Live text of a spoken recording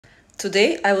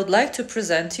Today I would like to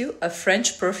present you a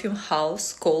French perfume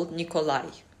house called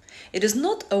Nicolai. It is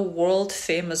not a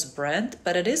world-famous brand,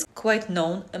 but it is quite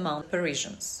known among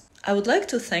Parisians. I would like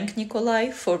to thank Nicolai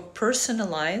for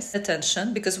personalized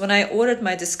attention because when I ordered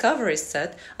my discovery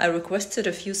set, I requested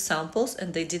a few samples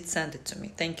and they did send it to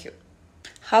me. Thank you.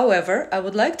 However, I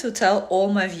would like to tell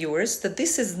all my viewers that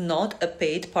this is not a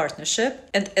paid partnership,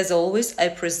 and as always, I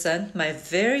present my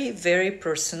very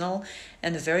personal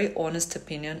and very honest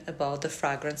opinion about the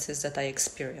fragrances that I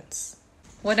experience.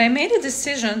 When I made a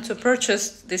decision to purchase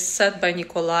this set by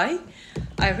Nicolai,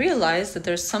 I realized that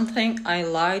there's something I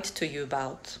lied to you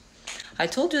about. I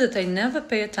told you that I never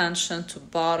pay attention to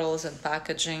bottles and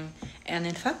packaging, and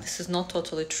in fact, this is not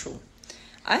totally true.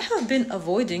 I have been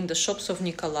avoiding the shops of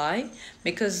Nicolai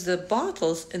because the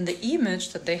bottles and the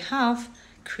image that they have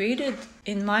created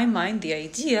in my mind the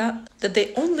idea that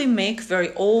they only make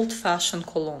very old-fashioned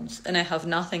colognes, and I have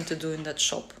nothing to do in that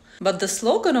shop. But the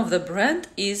slogan of the brand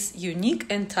is unique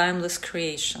and timeless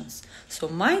creations. So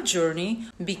my journey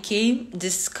became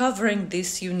discovering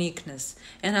this uniqueness.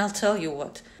 And I'll tell you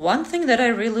what, one thing that I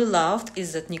really loved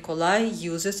is that Nicolai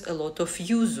uses a lot of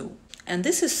yuzu. And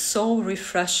this is so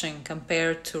refreshing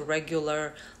compared to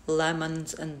regular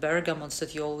lemons and bergamots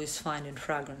that you always find in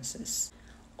fragrances.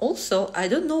 Also, I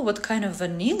don't know what kind of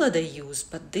vanilla they use,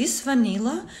 but this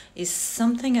vanilla is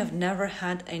something I've never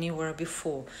had anywhere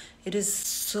before. It is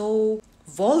so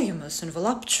voluminous and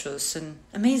voluptuous and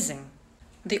amazing.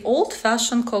 The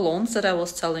old-fashioned colognes that I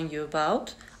was telling you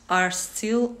about are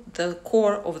still the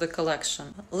core of the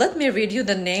collection. Let me read you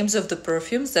the names of the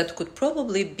perfumes that could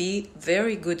probably be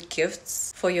very good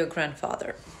gifts for your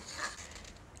grandfather.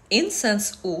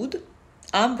 Incense Oud,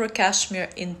 Ambre Cashmere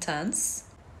Intense,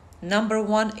 Number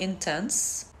 1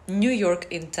 Intense, New York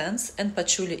Intense, and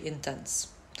Patchouli Intense.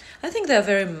 I think they are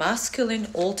very masculine,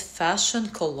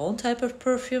 old-fashioned cologne type of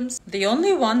perfumes. The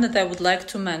only one that I would like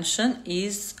to mention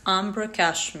is Ambre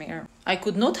Cashmere. I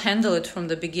could not handle it from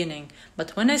the beginning,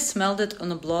 but when I smelled it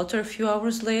on a blotter a few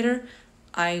hours later,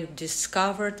 I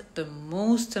discovered the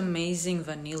most amazing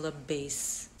vanilla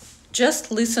base.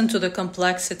 Just listen to the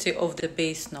complexity of the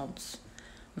base notes.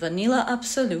 Vanilla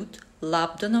Absolute,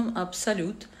 Labdanum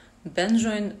Absolute,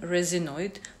 Benjoin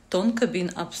Resinoid,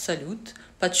 Tonka Absolute,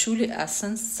 Patchouli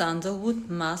Essence, Sandalwood,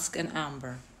 Musk, and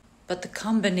Amber. But the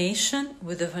combination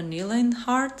with the vanilla in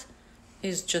heart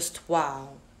is just wow.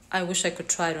 I wish I could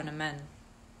try it on a man.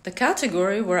 The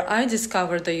category where I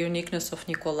discovered the uniqueness of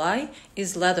Nicolai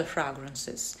is leather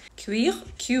fragrances. Cuir,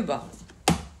 Cuba.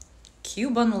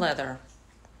 Cuban leather.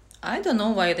 I don't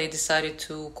know why they decided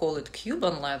to call it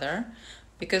Cuban leather,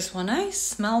 because when I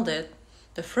smelled it,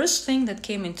 the first thing that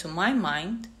came into my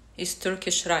mind is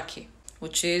Turkish raki,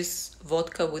 which is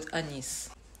vodka with anise.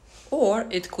 Or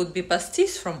it could be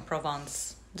pastis from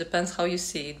Provence. Depends how you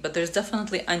see it, but there's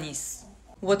definitely anise.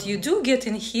 What you do get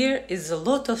in here is a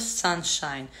lot of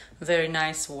sunshine, very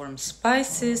nice warm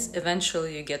spices,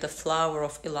 eventually you get a flower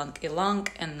of ylang-ylang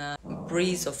and a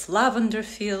breeze of lavender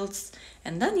fields,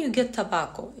 and then you get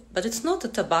tobacco. But it's not a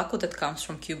tobacco that comes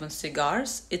from Cuban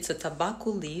cigars, it's a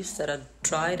tobacco leaves that are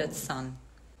dried at sun.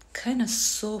 Kind of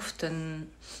soft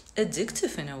and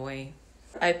addictive in a way.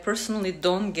 I personally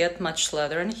don't get much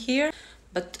leather in here,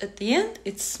 but at the end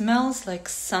it smells like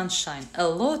sunshine, a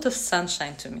lot of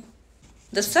sunshine to me.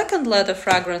 The second leather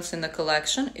fragrance in the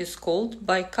collection is called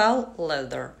Baïkal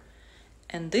leather.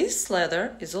 And this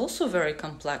leather is also very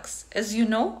complex. As you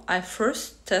know, I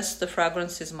first test the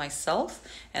fragrances myself,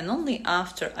 and only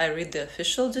after I read the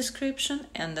official description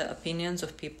and the opinions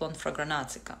of people on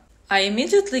Fragrantica. I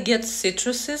immediately get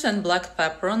citruses and black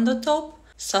pepper on the top.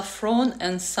 Saffron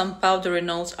and some powdery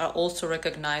notes are also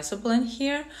recognizable in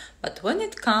here, but when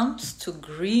it comes to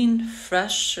green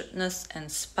freshness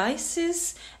and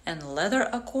spices and leather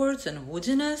accords and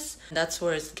woodiness, that's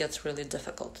where it gets really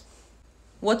difficult.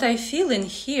 What I feel in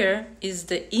here is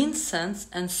the incense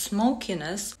and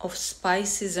smokiness of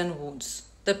spices and woods.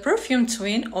 The perfume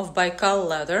twin of Baïkal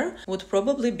leather would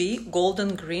probably be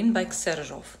Golden Green by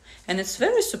Xerjov. And it's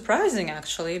very surprising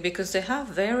actually because they have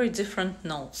very different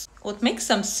notes. What makes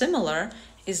them similar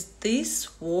is these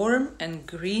warm and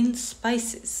green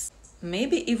spices,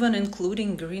 maybe even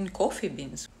including green coffee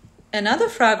beans. Another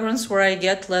fragrance where I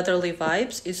get leatherly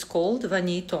vibes is called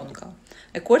Vanille Tonka.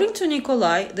 According to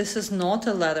Nicolai, this is not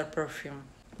a leather perfume.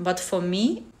 But for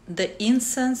me, the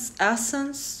incense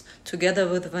essence together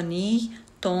with vanille,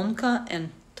 tonka and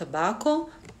tobacco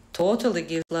totally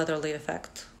gives leatherly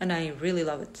effect, and I really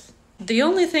love it. The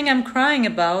only thing I'm crying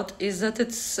about is that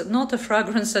it's not a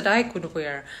fragrance that I could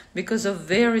wear because of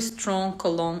very strong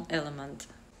cologne element.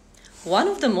 One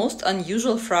of the most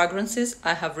unusual fragrances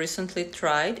I have recently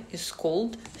tried is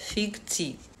called Fig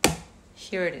Tea.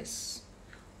 Here it is.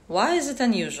 Why is it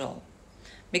unusual?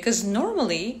 Because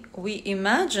normally we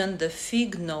imagine the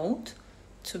fig note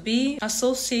to be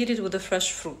associated with the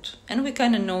fresh fruit, and we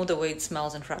kind of know the way it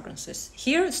smells in fragrances.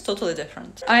 Here it's totally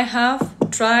different. I have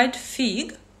dried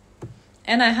fig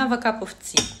and I have a cup of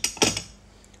tea.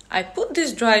 I put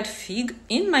this dried fig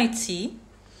in my tea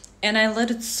and I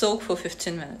let it soak for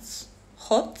 15 minutes.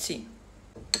 Hot tea.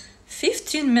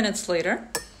 15 minutes later,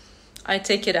 I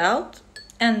take it out,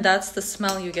 and that's the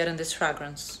smell you get in this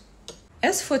fragrance.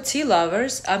 As for tea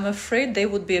lovers, I'm afraid they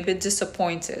would be a bit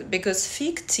disappointed because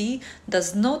fig tea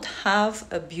does not have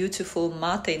a beautiful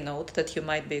mate note that you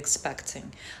might be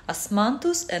expecting.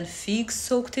 Osmanthus and fig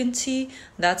soaked in tea,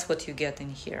 that's what you get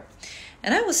in here.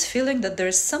 And I was feeling that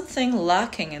there's something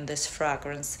lacking in this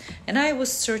fragrance, and I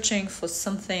was searching for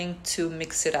something to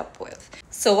mix it up with.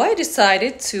 So I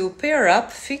decided to pair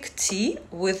up fig tea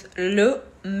with le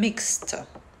miXte,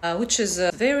 which is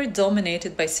very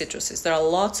dominated by citruses. There are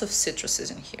lots of citruses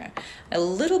in here, a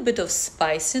little bit of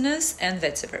spiciness and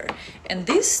vetiver. And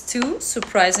these two,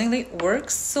 surprisingly, work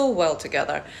so well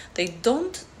together. They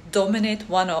don't dominate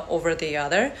one over the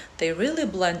other. They really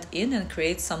blend in and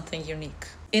create something unique.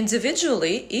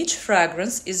 Individually, each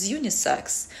fragrance is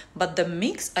unisex, but the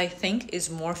mix, I think, is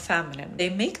more feminine. They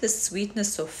make the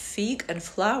sweetness of fig and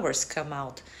flowers come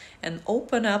out and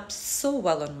open up so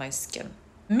well on my skin.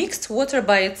 Mixed water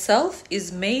by itself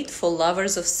is made for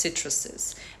lovers of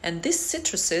citruses, and these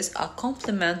citruses are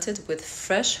complemented with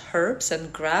fresh herbs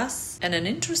and grass and an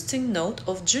interesting note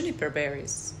of juniper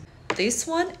berries. This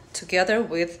one, together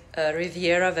with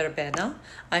Riviera Verbena,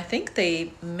 I think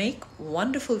they make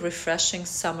wonderful, refreshing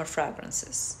summer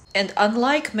fragrances. And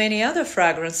unlike many other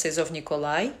fragrances of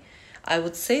Nicolai, I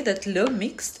would say that Le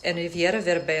miXte and Riviera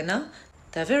Verbena,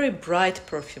 they're very bright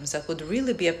perfumes that would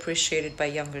really be appreciated by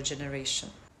younger generation.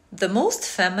 The most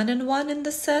feminine one in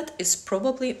the set is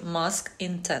probably Musc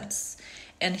Intense.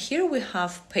 And here we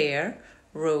have pear,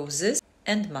 roses,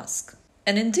 and musk.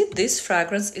 And indeed, this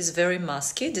fragrance is very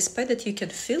musky, despite that you can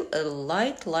feel a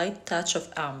light touch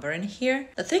of amber in here.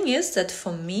 The thing is that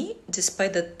for me,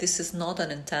 despite that this is not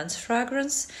an intense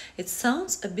fragrance, it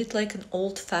sounds a bit like an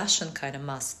old-fashioned kind of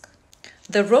musk.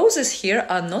 The roses here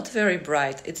are not very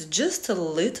bright. It's just a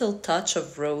little touch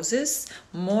of roses,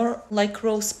 more like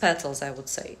rose petals, I would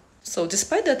say. So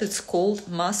despite that it's called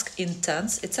Musc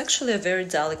Intense, it's actually a very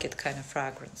delicate kind of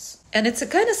fragrance. And it's a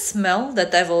kind of smell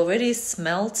that I've already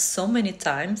smelled so many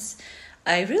times.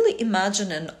 I really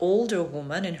imagine an older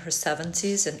woman in her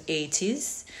 70s and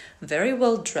 80s, very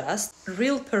well dressed,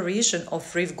 real Parisian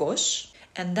of Rive Gauche.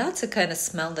 And that's a kind of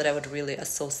smell that I would really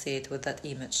associate with that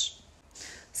image.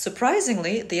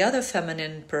 Surprisingly, the other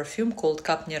feminine perfume called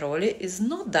Cap Neroli is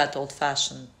not that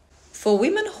old-fashioned. For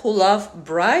women who love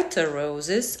brighter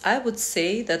roses, I would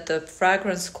say that the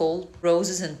fragrance called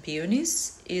Roses and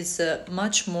Peonies is a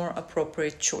much more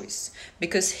appropriate choice.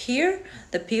 Because here,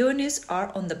 the peonies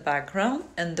are on the background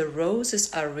and the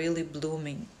roses are really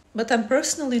blooming. But I'm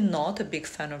personally not a big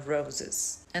fan of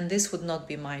roses, and this would not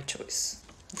be my choice.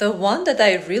 The one that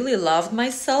I really loved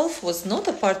myself was not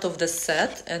a part of the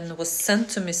set and was sent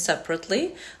to me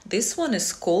separately. This one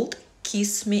is called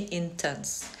Kiss Me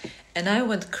Intense. And I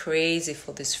went crazy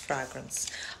for this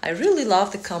fragrance. I really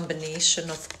love the combination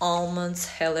of almonds,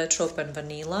 heliotrope and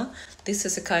vanilla. This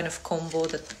is a kind of combo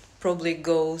that probably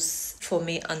goes for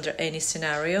me under any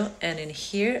scenario. And in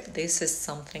here, this is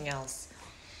something else.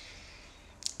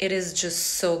 It is just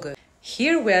so good.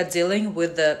 Here we are dealing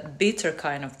with the bitter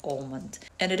kind of almond.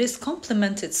 And it is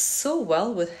complemented so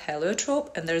well with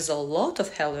heliotrope, and there's a lot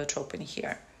of heliotrope in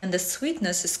here. And the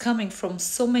sweetness is coming from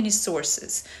so many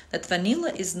sources that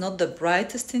vanilla is not the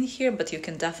brightest in here, but you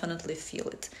can definitely feel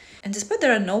it. And despite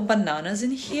there are no bananas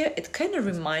in here, it kind of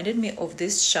reminded me of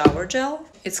this shower gel.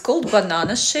 It's called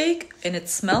Banana Shake, and it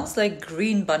smells like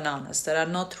green bananas that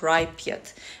are not ripe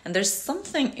yet. And there's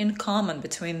something in common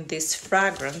between this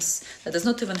fragrance that does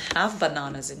not even have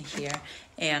bananas in here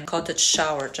and cottage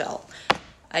shower gel.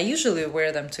 I usually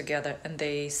wear them together and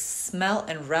they smell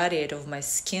and radiate off my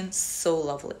skin so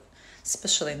lovely,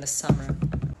 especially in the summer.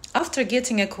 After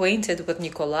getting acquainted with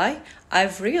Nicolai,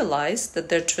 I've realized that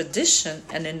their tradition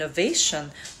and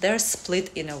innovation, they're split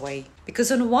in a way.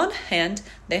 Because on one hand,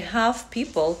 they have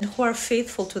people who are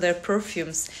faithful to their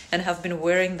perfumes and have been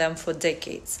wearing them for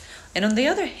decades. And on the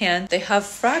other hand, they have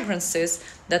fragrances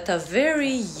that are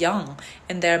very young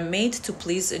and they're made to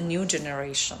please a new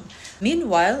generation.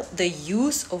 Meanwhile, the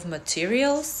use of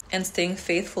materials and staying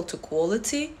faithful to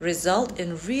quality result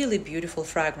in really beautiful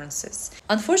fragrances.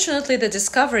 Unfortunately, the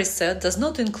Discovery set does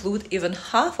not include even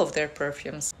half of their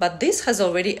perfumes, but this has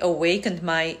already awakened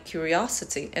my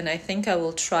curiosity and I think I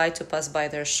will try to pass by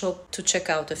their shop to check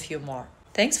out a few more.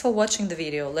 Thanks for watching the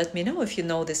video. Let me know if you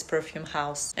know this perfume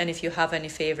house and if you have any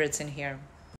favorites in here.